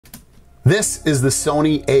This is the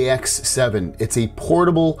Sony AX7. It's a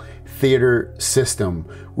portable theater system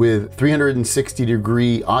with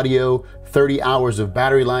 360-degree audio, 30 hours of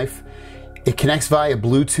battery life. It connects via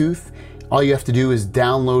Bluetooth. All you have to do is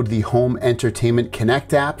download the Home Entertainment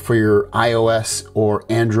Connect app for your iOS or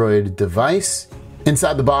Android device.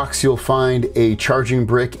 Inside the box, you'll find a charging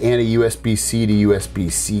brick and a USB-C to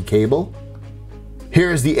USB-C cable.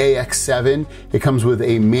 Here's the AX7. It comes with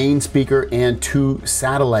a main speaker and 2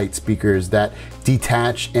 satellite speakers that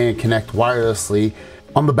detach and connect wirelessly.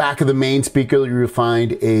 On the back of the main speaker, you'll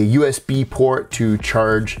find a USB port to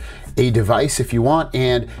charge a device if you want,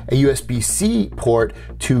 and a USB-C port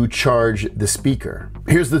to charge the speaker.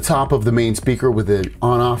 Here's the top of the main speaker with an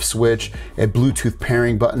on-off switch, a Bluetooth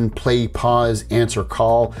pairing button, play, pause, answer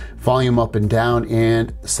call, volume up and down,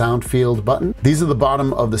 and sound field button. These are the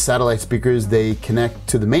bottom of the satellite speakers. They connect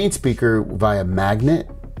to the main speaker via magnet,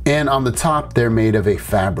 and on the top they're made of a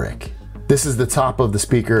fabric. This is the top of the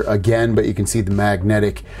speaker again, but you can see the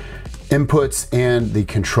magnetic inputs and the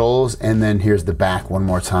controls, and then here's the back one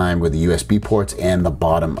more time with the USB ports and the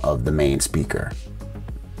bottom of the main speaker.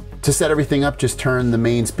 To set everything up, just turn the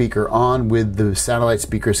main speaker on with the satellite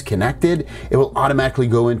speakers connected. It will automatically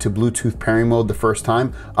go into Bluetooth pairing mode the first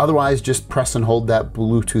time. Otherwise, just press and hold that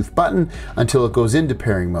Bluetooth button until it goes into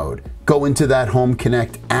pairing mode. Go into that Home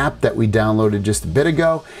Connect app that we downloaded just a bit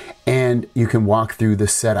ago, and you can walk through the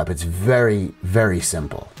setup. It's very, very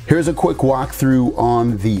simple. Here's a quick walkthrough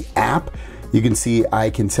on the app. You can see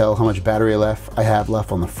I can tell how much battery I have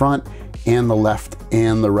left on the front and the left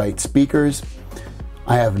and the right speakers.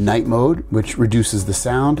 I have night mode, which reduces the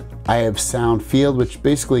sound. I have sound field, which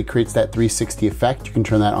basically creates that 360 effect. You can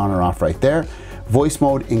turn that on or off right there. Voice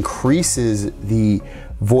mode increases the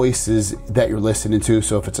voices that you're listening to.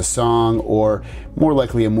 So if it's a song or more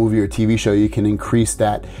likely a movie or TV show, you can increase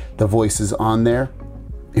the voices on there.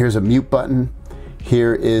 Here's a mute button.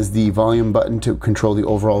 Here is the volume button to control the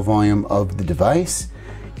overall volume of the device.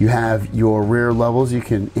 You have your rear levels. You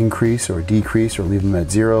can increase or decrease or leave them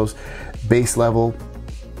at zeros. Bass level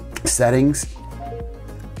settings.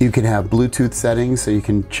 You can have Bluetooth settings, so you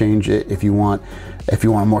can change it if you want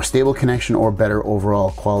a more stable connection or better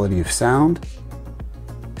overall quality of sound.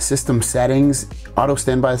 System settings, auto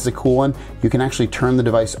standby is a cool one. You can actually turn the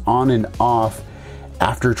device on and off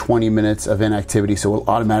after 20 minutes of inactivity, so it will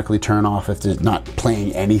automatically turn off if it's not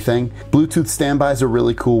playing anything. Bluetooth standby is a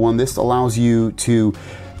really cool one. This allows you to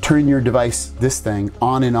turn your device, this thing,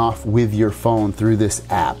 on and off with your phone through this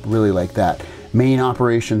app. Really like that. Main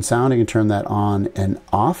operation sound, you can turn that on and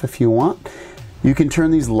off if you want. You can turn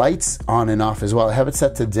these lights on and off as well. I have it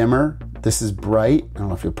set to dimmer. This is bright. I don't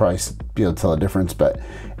know if you'll probably be able to tell the difference,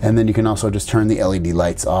 and then you can also just turn the LED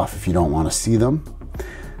lights off if you don't want to see them.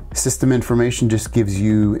 System information just gives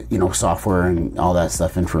you, software and all that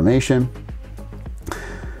stuff information.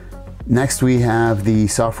 Next, we have the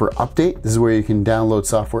software update. This is where you can download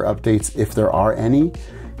software updates if there are any.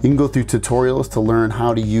 You can go through tutorials to learn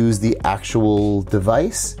how to use the actual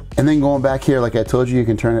device. And then going back here, like I told you, you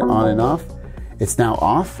can turn it on and off. It's now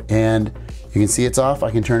off, and you can see it's off. I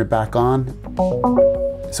can turn it back on.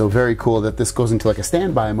 So very cool that this goes into like a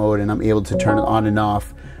standby mode, and I'm able to turn it on and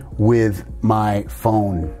off with my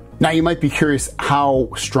phone. Now you might be curious how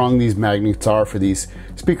strong these magnets are for these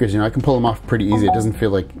speakers. I can pull them off pretty easy. It doesn't feel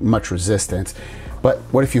like much resistance. But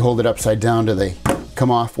what if you hold it upside down? Do they come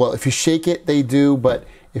off? Well, if you shake it, they do, but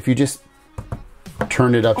if you just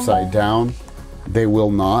turn it upside down, they will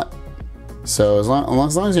not. So as long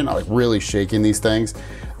as you're not like really shaking these things,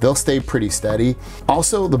 they'll stay pretty steady.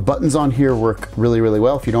 Also, the buttons on here work really, really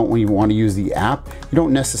well. If you don't want to use the app, you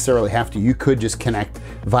don't necessarily have to. You could just connect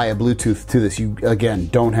via Bluetooth to this. You, again,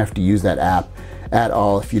 don't have to use that app at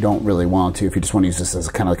all if you don't really want to, if you just want to use this as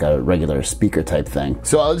kind of like a regular speaker type thing.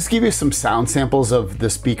 So I'll just give you some sound samples of the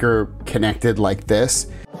speaker connected like this.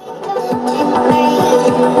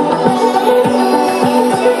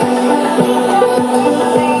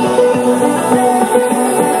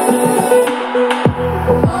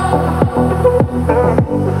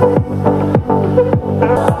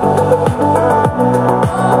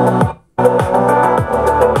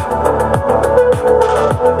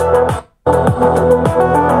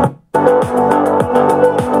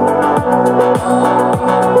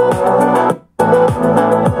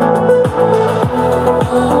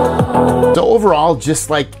 Overall,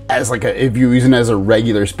 just if you're using it as a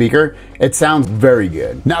regular speaker, it sounds very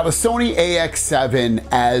good. Now the Sony AX7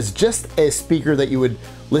 as just a speaker that you would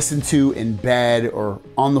listen to in bed or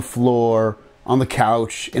on the floor, on the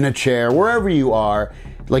couch, in a chair, wherever you are,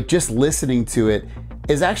 like just listening to it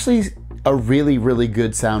is actually a really, really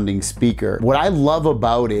good sounding speaker. What I love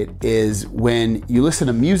about it is when you listen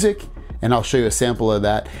to music and I'll show you a sample of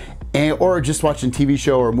that, or just watching a TV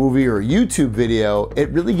show or a movie or a YouTube video, it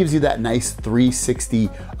really gives you that nice 360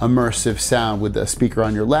 immersive sound with the speaker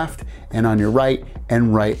on your left and on your right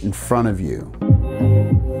and right in front of you.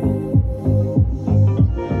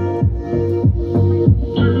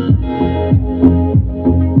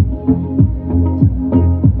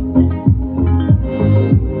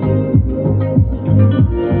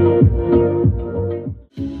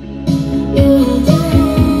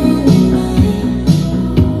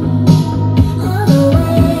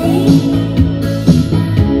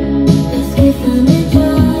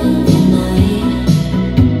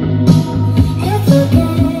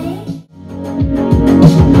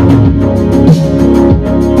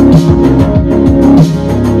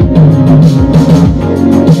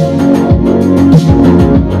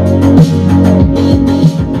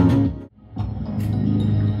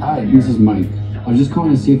 This is Mike. I was just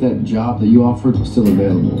calling to see if that job that you offered was still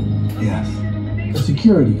available. Yes. A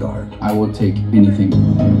security guard. I will take anything.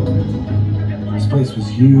 This place was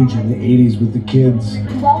huge in the 80s with the kids.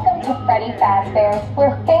 Welcome to Freddy Fazbear's,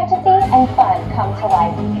 where fantasy and fun come to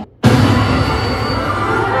life.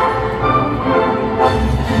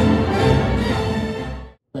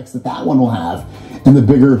 That one will have, and the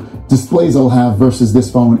bigger displays it'll have versus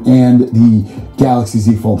this phone and the Galaxy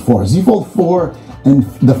Z Fold 4. Z Fold 4 and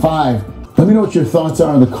the 5. Let me know what your thoughts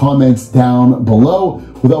are in the comments down below.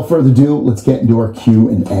 Without further ado, let's get into our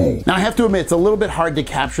Q&A. Now I have to admit, it's a little bit hard to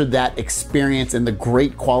capture that experience and the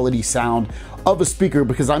great quality sound of a speaker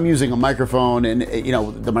because I'm using a microphone, and you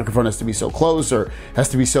know, the microphone has to be so close or has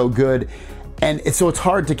to be so good, and so it's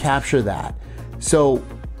hard to capture that. So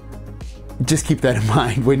just keep that in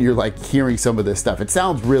mind when you're like hearing some of this stuff. It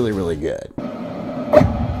sounds really, really good.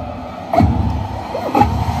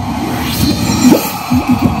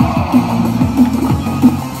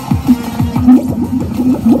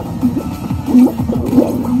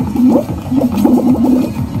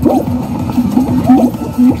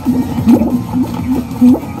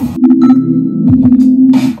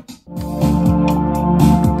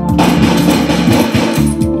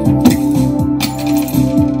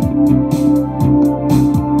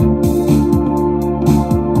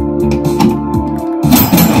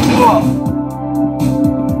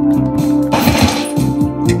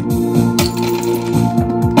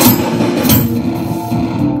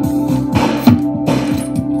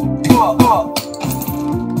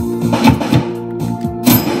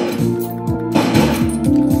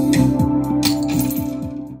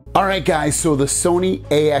 All right, guys, so the Sony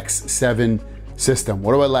AX7 system.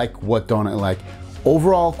 What do I like? What don't I like?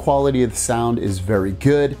 Overall quality of the sound is very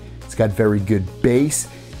good. It's got very good bass.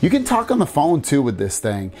 You can talk on the phone too with this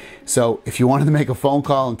thing. So if you wanted to make a phone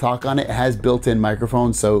call and talk on it, it has built-in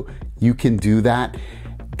microphones, so you can do that.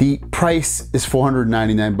 The price is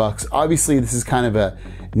 $499. Obviously, this is kind of a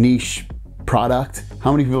niche product.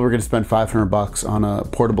 How many people are gonna spend $500 on a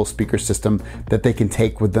portable speaker system that they can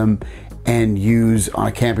take with them and use on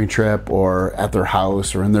a camping trip or at their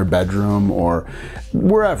house or in their bedroom or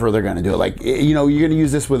wherever they're gonna do it? Like, you know, you're gonna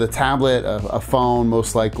use this with a tablet, a phone,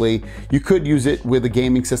 most likely. You could use it with a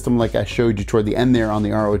gaming system like I showed you toward the end there on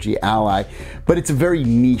the ROG Ally, but it's a very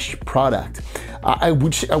niche product. I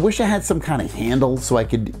wish I had some kind of handle so I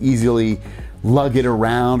could easily lug it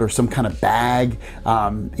around, or some kind of bag,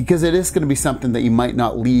 because it is going to be something that you might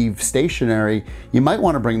not leave stationary. You might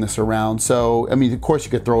want to bring this around. So, I mean, of course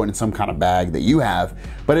you could throw it in some kind of bag that you have,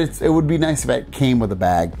 but it would be nice if it came with a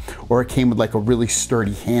bag, or it came with like a really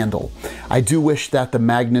sturdy handle. I do wish that the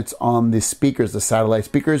magnets on the speakers, the satellite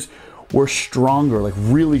speakers, were stronger, like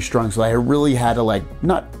really strong. So I really had to like,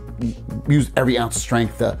 not use every ounce of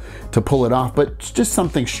strength to pull it off, but just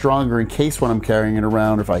something stronger in case when I'm carrying it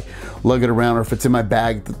around, or if I lug it around, or if it's in my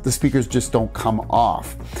bag, the speakers just don't come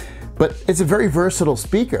off. But it's a very versatile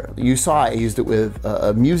speaker. You saw I used it with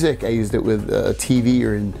music, I used it with TV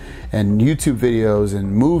and YouTube videos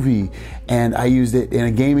and movie, and I used it in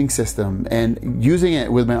a gaming system. And using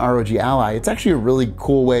it with my ROG Ally, it's actually a really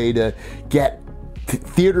cool way to get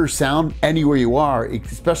theater sound anywhere you are,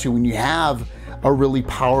 especially when you have a really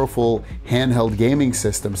powerful handheld gaming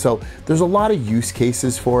system. So there's a lot of use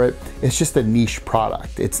cases for it. It's just a niche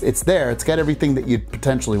product. It's there. It's got everything that you'd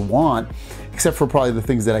potentially want, except for probably the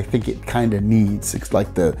things that I think it kind of needs. It's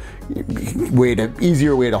like the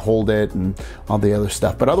easier way to hold it and all the other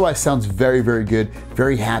stuff. But otherwise, sounds very, very good.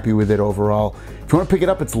 Very happy with it overall. If you want to pick it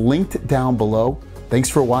up, it's linked down below. Thanks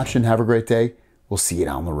for watching. Have a great day. We'll see you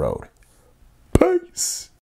down the road. Peace.